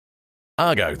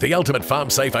Argo, the ultimate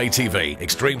farm-safe ATV.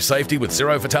 Extreme safety with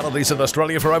zero fatalities in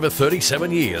Australia for over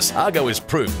 37 years. Argo is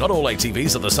proof not all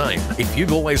ATVs are the same. If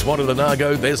you've always wanted an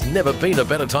Argo, there's never been a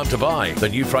better time to buy. The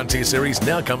new Frontier series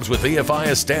now comes with EFI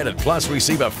as standard, plus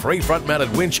receive a free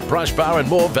front-mounted winch, brush bar and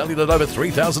more valued at over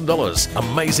 $3,000.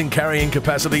 Amazing carrying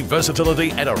capacity, versatility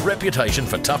and a reputation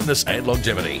for toughness and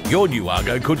longevity. Your new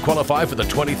Argo could qualify for the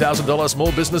 $20,000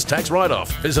 small business tax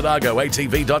write-off. Visit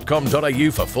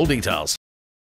argoatv.com.au for full details.